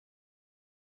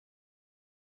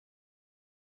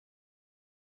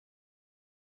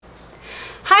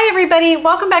Hi everybody,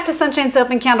 welcome back to Sunshine Soap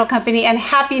and Candle Company and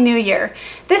Happy New Year.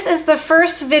 This is the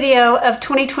first video of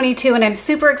 2022 and I'm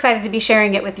super excited to be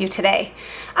sharing it with you today.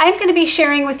 I'm going to be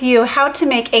sharing with you how to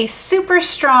make a super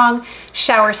strong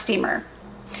shower steamer.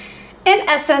 In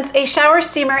essence, a shower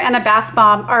steamer and a bath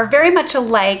bomb are very much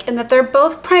alike in that they're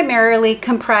both primarily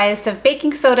comprised of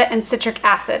baking soda and citric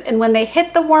acid, and when they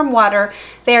hit the warm water,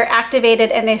 they are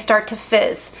activated and they start to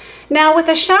fizz. Now with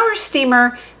a shower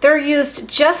steamer, they're used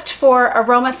just for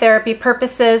aromatherapy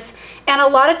purposes, and a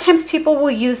lot of times people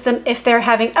will use them if they're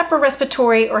having upper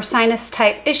respiratory or sinus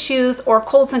type issues or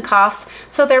colds and coughs,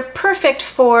 so they're perfect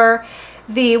for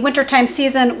the wintertime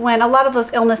season when a lot of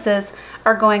those illnesses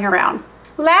are going around.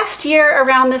 Last year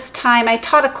around this time, I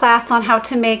taught a class on how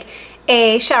to make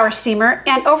a shower steamer,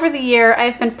 and over the year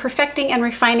I've been perfecting and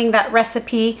refining that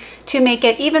recipe to make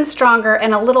it even stronger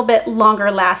and a little bit longer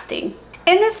lasting.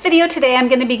 In this video today, I'm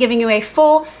going to be giving you a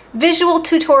full visual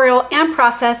tutorial and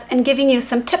process and giving you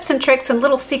some tips and tricks and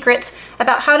little secrets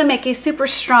about how to make a super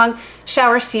strong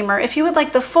shower steamer. If you would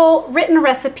like the full written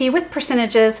recipe with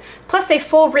percentages plus a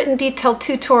full written detailed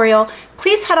tutorial,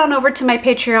 please head on over to my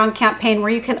Patreon campaign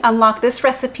where you can unlock this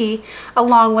recipe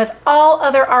along with all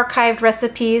other archived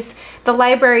recipes. The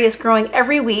library is growing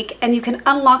every week and you can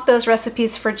unlock those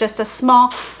recipes for just a small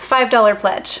 $5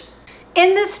 pledge.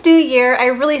 In this new year, I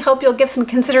really hope you'll give some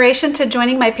consideration to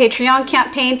joining my Patreon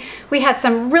campaign. We had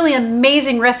some really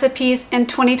amazing recipes in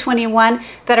 2021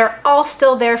 that are all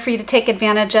still there for you to take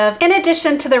advantage of. In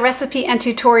addition to the recipe and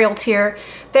tutorial tier,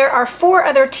 there are 4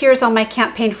 other tiers on my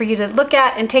campaign for you to look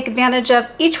at and take advantage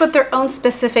of, each with their own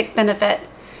specific benefit.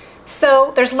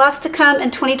 So there's lots to come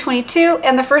in 2022,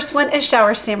 and the first one is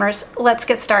shower steamers. Let's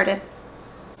get started.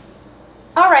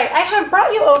 Alright, I have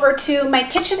brought you over to my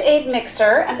KitchenAid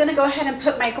mixer. I'm going to go ahead and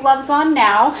put my gloves on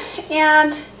now,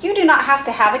 and you do not have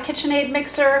to have a KitchenAid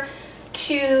mixer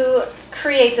to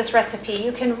create this recipe.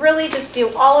 You can really just do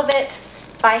all of it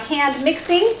by hand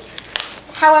mixing.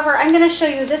 However, I'm going to show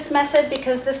you this method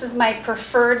because this is my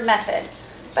preferred method.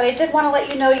 But I did want to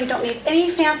let you know you don't need any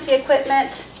fancy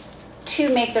equipment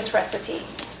to make this recipe.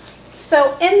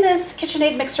 So in this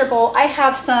KitchenAid mixer bowl, I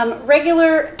have some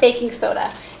regular baking soda.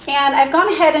 And I've gone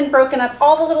ahead and broken up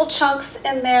all the little chunks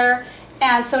in there,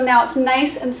 and so now it's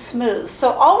nice and smooth. So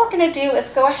all we're going to do is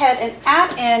go ahead and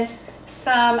add in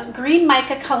some green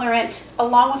mica colorant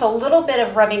along with a little bit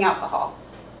of rubbing alcohol.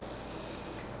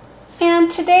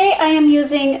 And today I am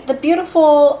using the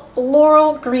beautiful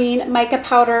Laurel Green mica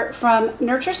powder from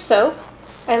Nurture Soap.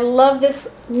 I love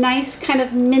this nice kind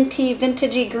of minty,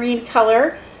 vintagey green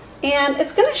color, and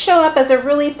it's going to show up as a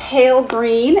really pale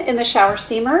green in the shower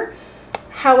steamer.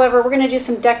 However, we're going to do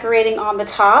some decorating on the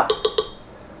top.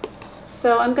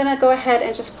 So I'm going to go ahead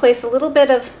and just place a little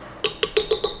bit of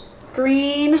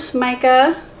green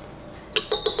mica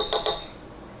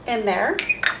in there.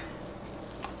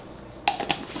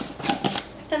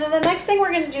 And then the next thing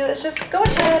we're going to do is just go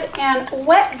ahead and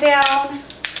wet down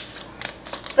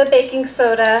the baking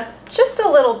soda just a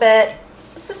little bit.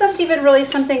 This isn't even really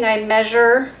something I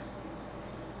measure.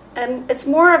 It's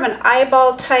more of an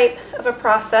eyeball type of a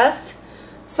process.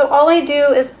 So all I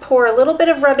do is pour a little bit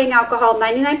of rubbing alcohol,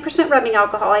 99% rubbing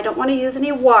alcohol. I don't want to use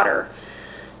any water.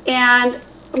 And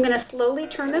I'm going to slowly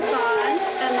turn this on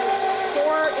and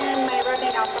pour in my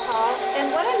rubbing alcohol.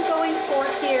 And what I'm going for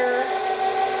here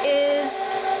is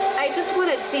I just want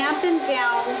to dampen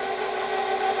down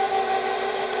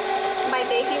my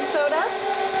baking soda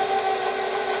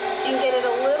and get it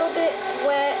a little bit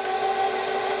wet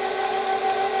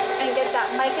and get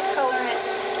that mica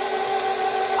colorant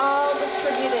all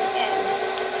distributed in.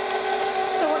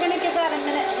 So we're going to give that a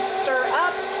minute to stir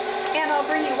up, and I'll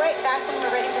bring you right back when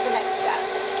we're ready for the next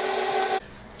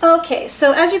step. Okay,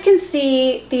 so as you can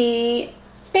see, the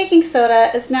baking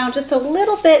soda is now just a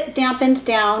little bit dampened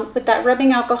down with that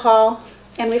rubbing alcohol,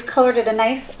 and we've colored it a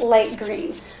nice light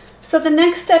green. So the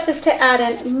next step is to add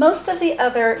in most of the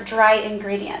other dry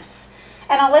ingredients.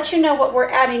 And I'll let you know what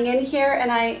we're adding in here,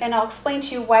 and I'll explain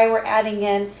to you why we're adding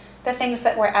in the things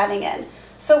that we're adding in.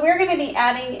 So we're going to be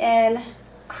adding in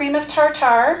cream of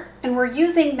tartar, and we're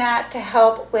using that to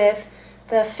help with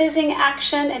the fizzing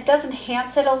action. It does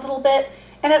enhance it a little bit,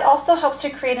 and it also helps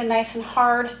to create a nice and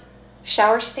hard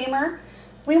shower steamer.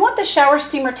 We want the shower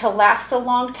steamer to last a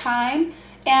long time,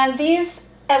 and these,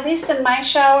 at least in my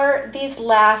shower, these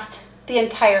last the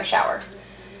entire shower.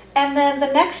 And then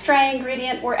the next dry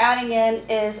ingredient we're adding in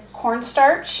is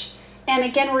cornstarch, and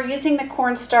again we're using the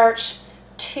cornstarch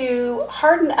to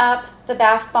harden up the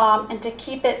bath bomb and to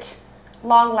keep it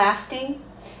long lasting.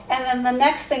 And then the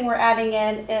next thing we're adding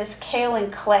in is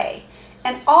kaolin clay.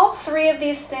 And all 3 of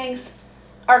these things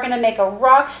are going to make a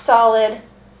rock solid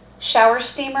shower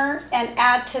steamer and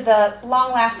add to the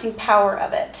long-lasting power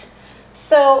of it.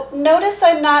 So notice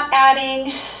I'm not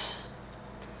adding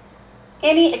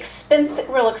any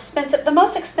real expensive, the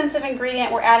most expensive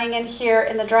ingredient we're adding in here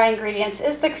in the dry ingredients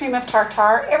is the cream of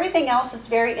tartar. Everything else is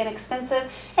very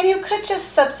inexpensive, and you could just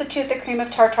substitute the cream of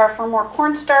tartar for more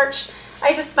cornstarch.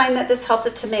 I just find that this helps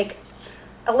it to make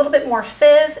a little bit more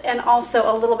fizz and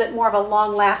also a little bit more of a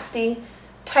long-lasting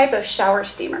type of shower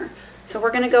steamer. So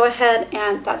we're going to go ahead,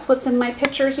 and that's what's in my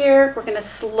pitcher here. We're going to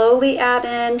slowly add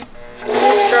in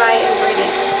these dry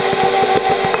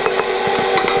ingredients.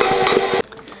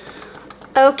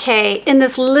 Okay, in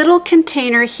this little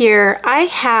container here, I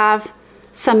have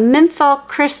some menthol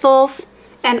crystals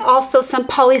and also some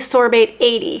polysorbate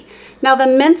 80. Now the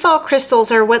menthol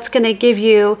crystals are what's going to give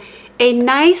you a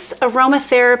nice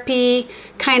aromatherapy,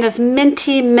 kind of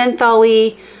minty,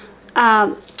 mentholy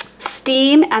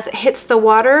steam as it hits the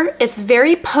water. It's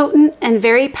very potent and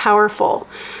very powerful.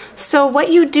 So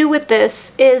what you do with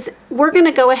this is we're going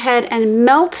to go ahead and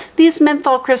melt these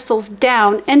menthol crystals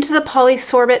down into the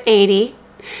polysorbate 80.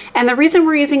 And the reason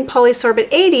we're using polysorbate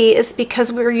 80 is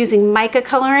because we're using mica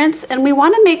colorants, and we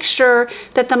want to make sure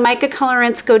that the mica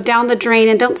colorants go down the drain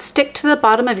and don't stick to the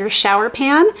bottom of your shower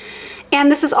pan. And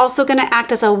this is also going to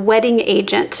act as a wetting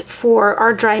agent for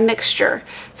our dry mixture.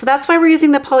 So that's why we're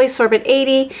using the polysorbate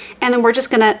 80, and then we're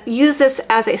just going to use this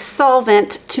as a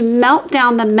solvent to melt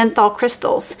down the menthol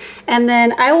crystals. And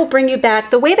then I will bring you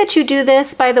back. The way that you do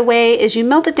this, by the way, is you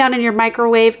melt it down in your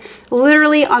microwave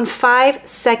literally on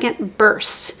 5-second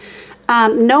bursts.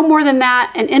 No more than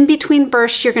that, and in between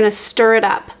bursts you're going to stir it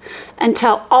up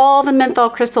until all the menthol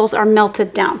crystals are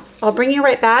melted down. I'll bring you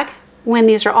right back when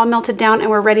these are all melted down and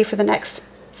we're ready for the next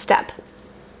step.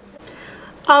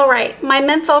 All right, my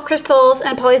menthol crystals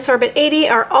and polysorbate 80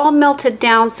 are all melted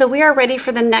down, so we are ready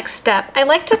for the next step. I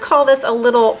like to call this a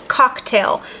little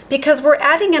cocktail because we're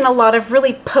adding in a lot of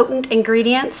really potent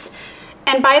ingredients.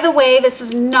 And by the way, this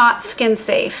is not skin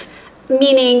safe,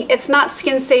 meaning it's not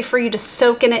skin safe for you to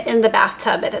soak in it in the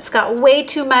bathtub. It's got way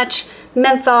too much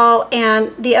menthol,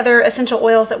 and the other essential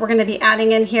oils that we're going to be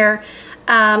adding in here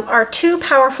are too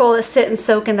powerful to sit and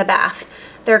soak in the bath.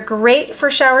 They're great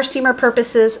for shower steamer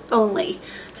purposes only.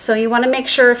 So you want to make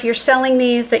sure if you're selling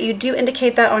these that you do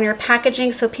indicate that on your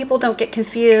packaging so people don't get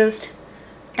confused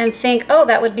and think, oh,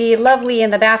 that would be lovely in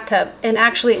the bathtub. And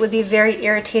actually it would be very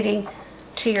irritating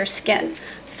to your skin.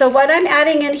 So what I'm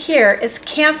adding in here is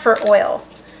camphor oil.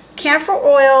 Camphor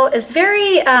oil is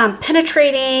very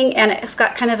penetrating, and it's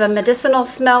got kind of a medicinal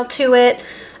smell to it,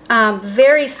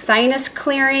 very sinus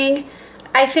clearing.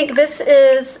 I think this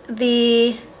is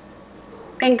the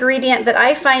ingredient that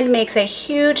I find makes a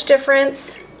huge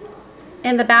difference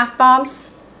in the bath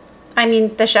bombs. I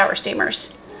mean the shower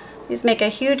steamers. These make a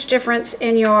huge difference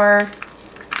in your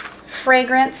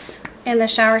fragrance in the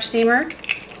shower steamer.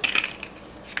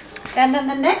 And then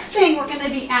the next thing we're going to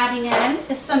be adding in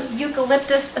is some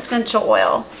eucalyptus essential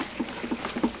oil.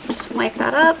 Just wipe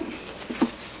that up.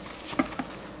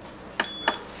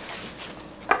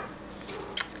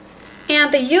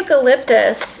 And the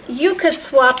eucalyptus, you could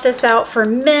swap this out for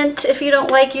mint if you don't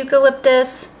like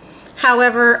eucalyptus.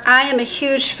 However, I am a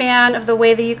huge fan of the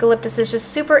way the eucalyptus is just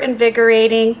super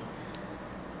invigorating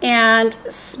and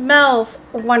smells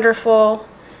wonderful,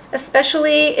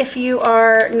 especially if you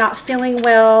are not feeling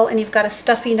well and you've got a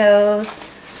stuffy nose.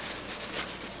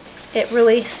 It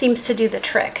really seems to do the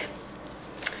trick.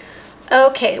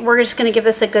 Okay, we're just going to give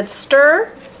this a good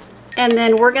stir, and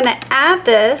then we're going to add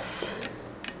this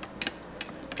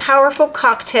powerful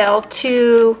cocktail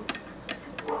to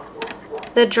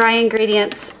the dry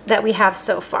ingredients that we have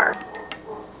so far.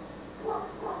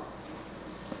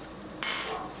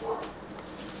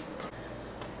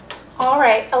 All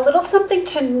right, a little something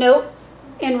to note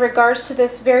in regards to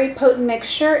this very potent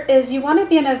mixture is you want to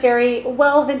be in a very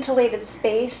well ventilated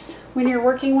space when you're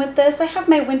working with this. I have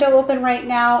my window open right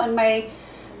now in my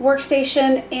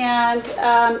workstation, and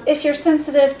if you're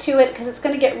sensitive to it, because it's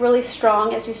going to get really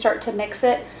strong as you start to mix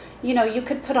it, you know, you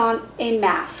could put on a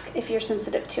mask if you're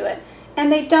sensitive to it.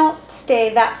 And they don't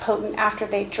stay that potent after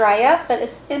they dry up, but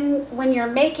it's when you're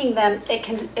making them,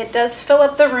 it does fill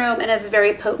up the room and is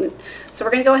very potent. So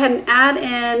we're going to go ahead and add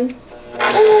in the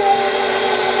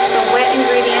wet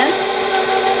ingredients.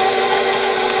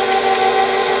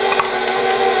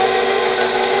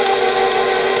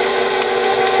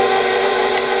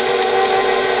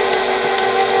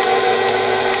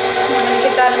 We're going to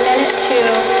give that a minute to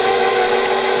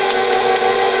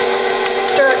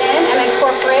stir in and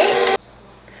incorporate.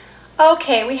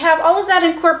 Okay, we have all of that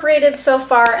incorporated so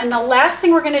far, and the last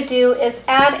thing we're going to do is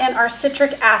add in our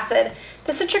citric acid.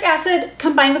 The citric acid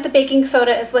combined with the baking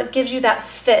soda is what gives you that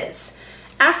fizz.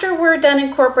 After we're done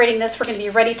incorporating this, we're going to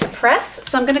be ready to press.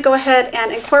 So I'm going to go ahead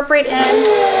and incorporate in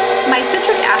my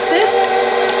citric acid.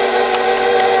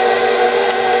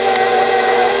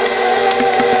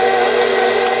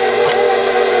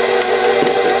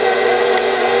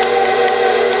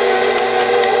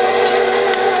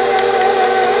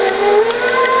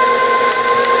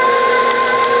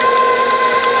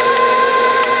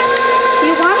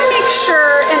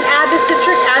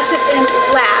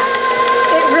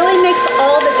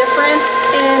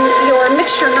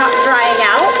 Not drying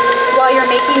out while you're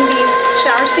making these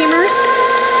shower steamers.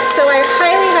 So I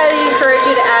highly encourage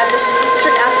you to add the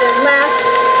citric acid in last,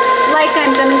 like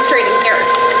I'm demonstrating here.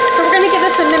 So we're going to give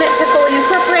this a minute to fully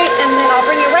incorporate, and then I'll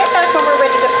bring you right back when we're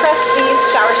ready to press these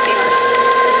shower steamers.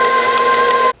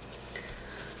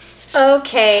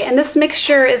 Okay, and this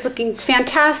mixture is looking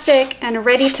fantastic and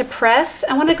ready to press.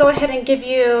 I want to go ahead and give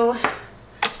you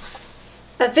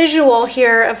a visual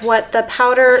here of what the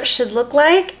powder should look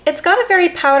like. It's got a very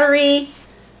powdery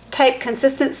type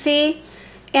consistency,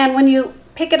 and when you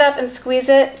pick it up and squeeze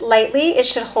it lightly, it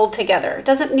should hold together. It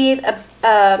doesn't need a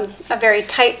very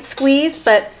tight squeeze,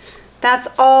 but that's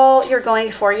all you're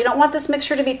going for. You don't want this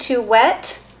mixture to be too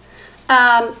wet,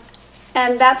 and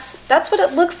that's what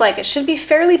it looks like. It should be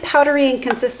fairly powdery in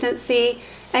consistency,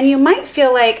 and you might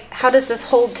feel like, how does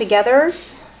this hold together?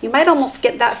 You might almost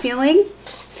get that feeling,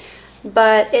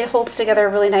 but it holds together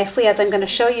really nicely, as I'm going to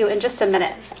show you in just a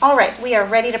minute. All right, we are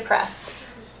ready to press.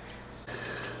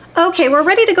 Okay, we're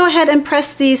ready to go ahead and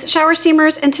press these shower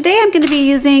steamers, and today I'm going to be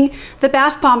using the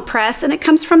bath bomb press, and it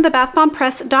comes from the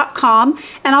bathbombpress.com,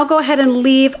 and I'll go ahead and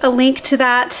leave a link to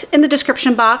that in the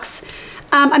description box.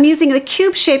 I'm using the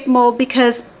cube-shaped mold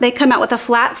because they come out with a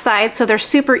flat side, so they're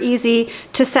super easy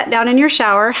to set down in your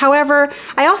shower. However,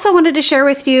 I also wanted to share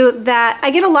with you that I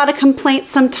get a lot of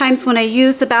complaints sometimes when I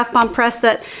use the bath bomb press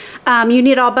that you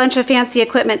need a bunch of fancy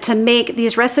equipment to make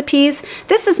these recipes.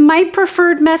 This is my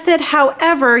preferred method.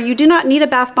 However, you do not need a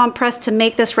bath bomb press to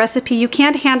make this recipe. You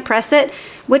can hand press it,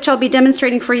 which I'll be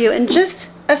demonstrating for you in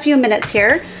just a few minutes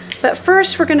here. But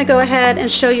first, we're going to go ahead and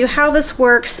show you how this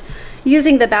works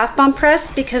using the bath bomb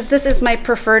press, because this is my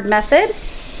preferred method.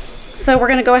 So we're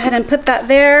going to go ahead and put that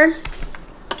there,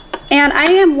 and I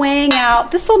am weighing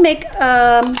out, this will make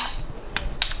about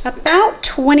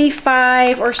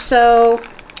 25 or so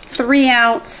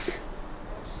 3-ounce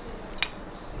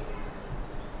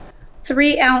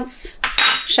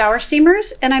shower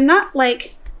steamers, and I'm not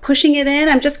like pushing it in,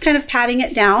 I'm just kind of patting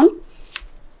it down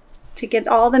to get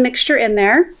all the mixture in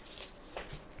there.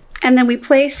 And then we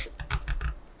place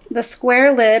the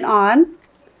square lid on,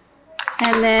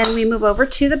 and then we move over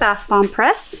to the bath bomb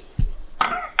press.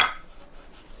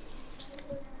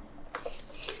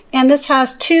 And this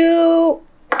has 2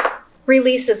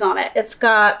 releases on it. It's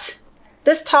got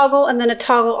this toggle and then a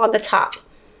toggle on the top.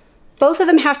 Both of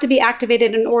them have to be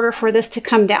activated in order for this to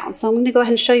come down. So I'm going to go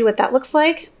ahead and show you what that looks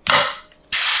like.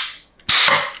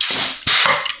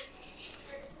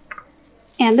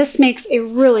 And this makes a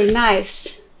really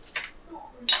nice,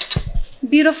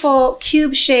 beautiful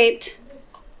cube-shaped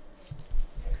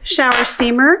shower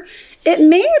steamer. It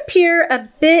may appear a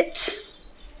bit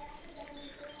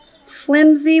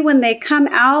flimsy when they come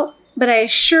out, but I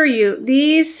assure you,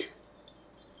 these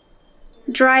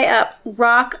dry up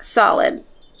rock solid.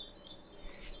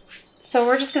 So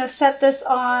we're just going to set this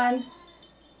on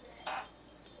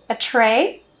a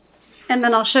tray, and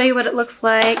then I'll show you what it looks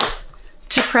like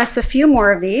to press a few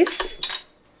more of these.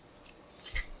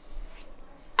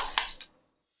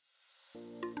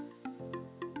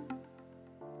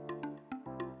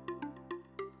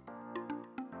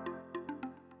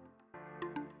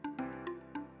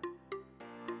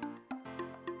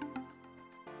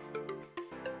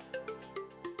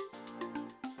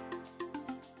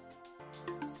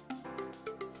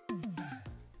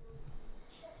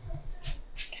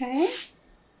 Okay,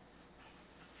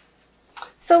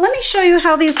 so let me show you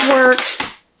how these work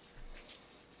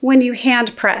when you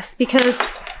hand press,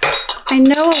 because I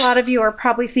know a lot of you are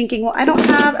probably thinking, well, I don't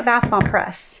have a bath bomb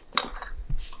press.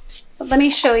 But let me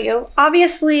show you.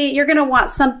 Obviously, you're going to want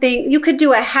something, you could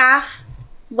do a half,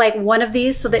 like one of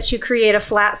these, so that you create a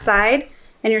flat side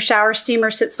and your shower steamer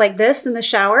sits like this in the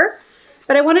shower.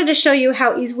 But I wanted to show you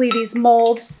how easily these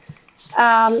mold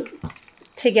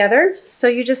together. So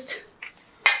you just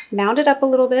mount it up a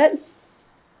little bit.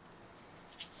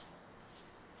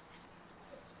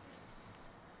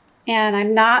 And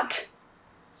I'm not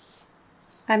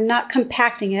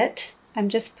compacting it. I'm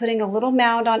just putting a little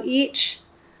mound on each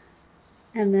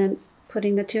and then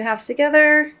Putting the two halves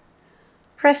together,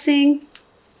 pressing.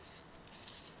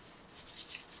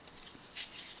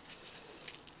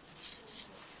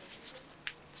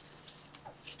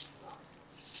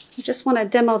 I just want to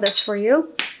demo this for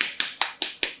you.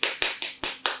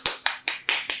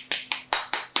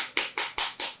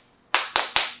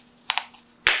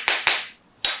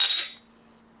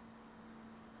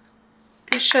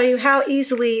 And show you how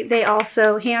easily they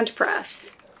also hand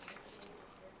press.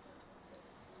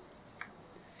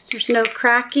 There's no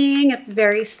cracking, it's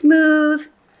very smooth,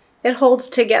 it holds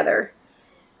together.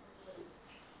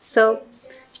 So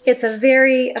it's a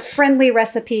very friendly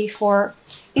recipe for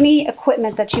any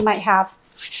equipment that you might have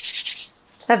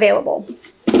available.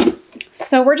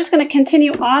 So we're just going to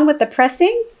continue on with the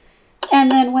pressing,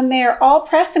 and then when they're all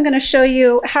pressed, I'm going to show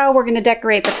you how we're going to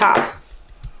decorate the top.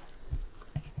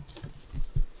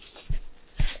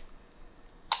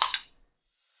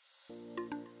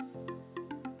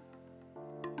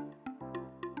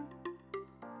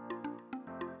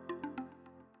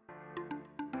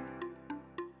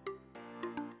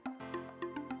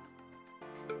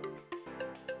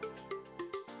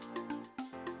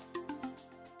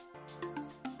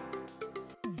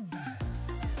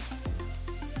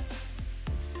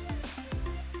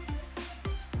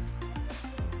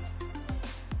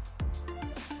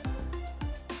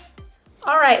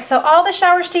 All right, so all the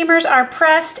shower steamers are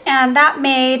pressed, and that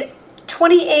made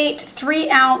 28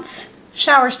 3-ounce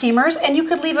shower steamers, and you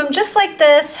could leave them just like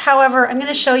this. However, I'm going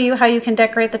to show you how you can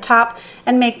decorate the top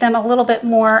and make them a little bit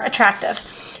more attractive.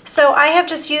 So I have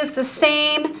just used the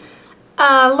same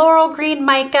laurel green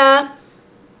mica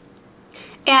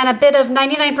and a bit of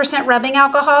 99% rubbing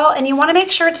alcohol, and you want to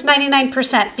make sure it's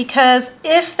 99% because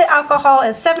if the alcohol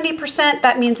is 70%,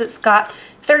 that means it's got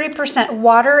 30%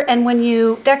 water, and when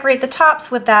you decorate the tops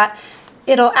with that,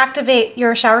 it'll activate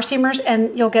your shower steamers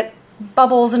and you'll get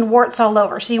bubbles and warts all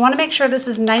over. So you want to make sure this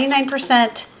is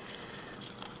 99%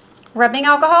 rubbing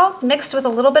alcohol mixed with a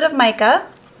little bit of mica,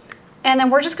 and then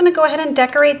we're just going to go ahead and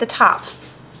decorate the top.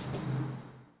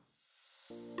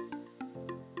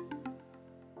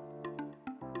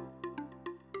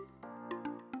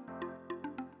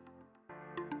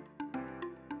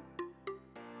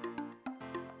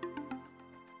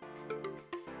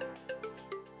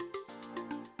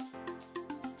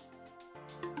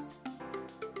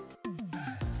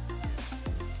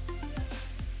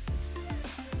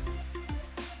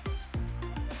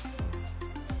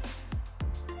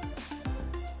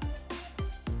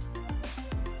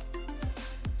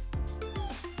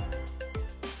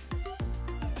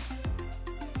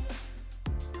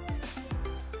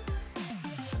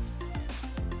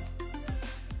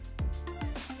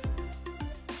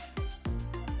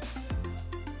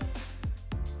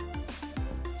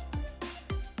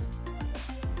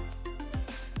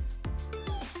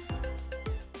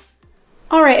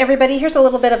 All right, everybody, here's a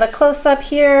little bit of a close-up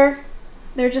here.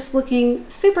 They're just looking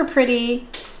super pretty.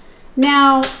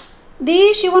 Now,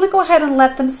 these you want to go ahead and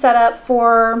let them set up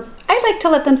for, I like to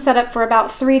let them set up for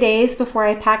about 3 days before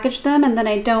I package them, and then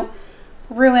I don't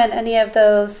ruin any of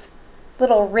those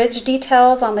little ridge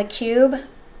details on the cube.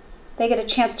 They get a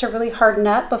chance to really harden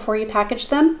up before you package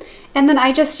them. And then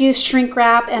I just use shrink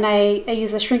wrap, and I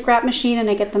use a shrink wrap machine, and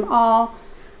I get them all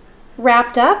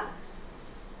wrapped up.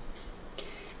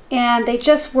 And they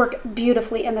just work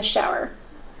beautifully in the shower.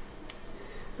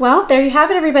 Well, there you have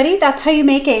it, everybody. That's how you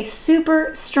make a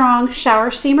super strong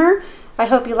shower steamer. I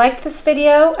hope you liked this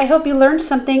video. I hope you learned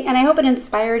something, and I hope it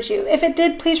inspired you. If it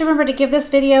did, please remember to give this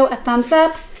video a thumbs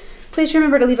up. Please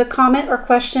remember to leave a comment or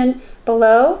question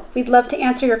below. We'd love to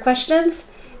answer your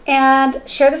questions. And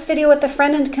share this video with a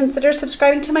friend and consider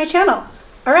subscribing to my channel.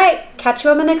 All right, catch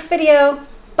you on the next video.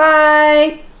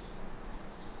 Bye.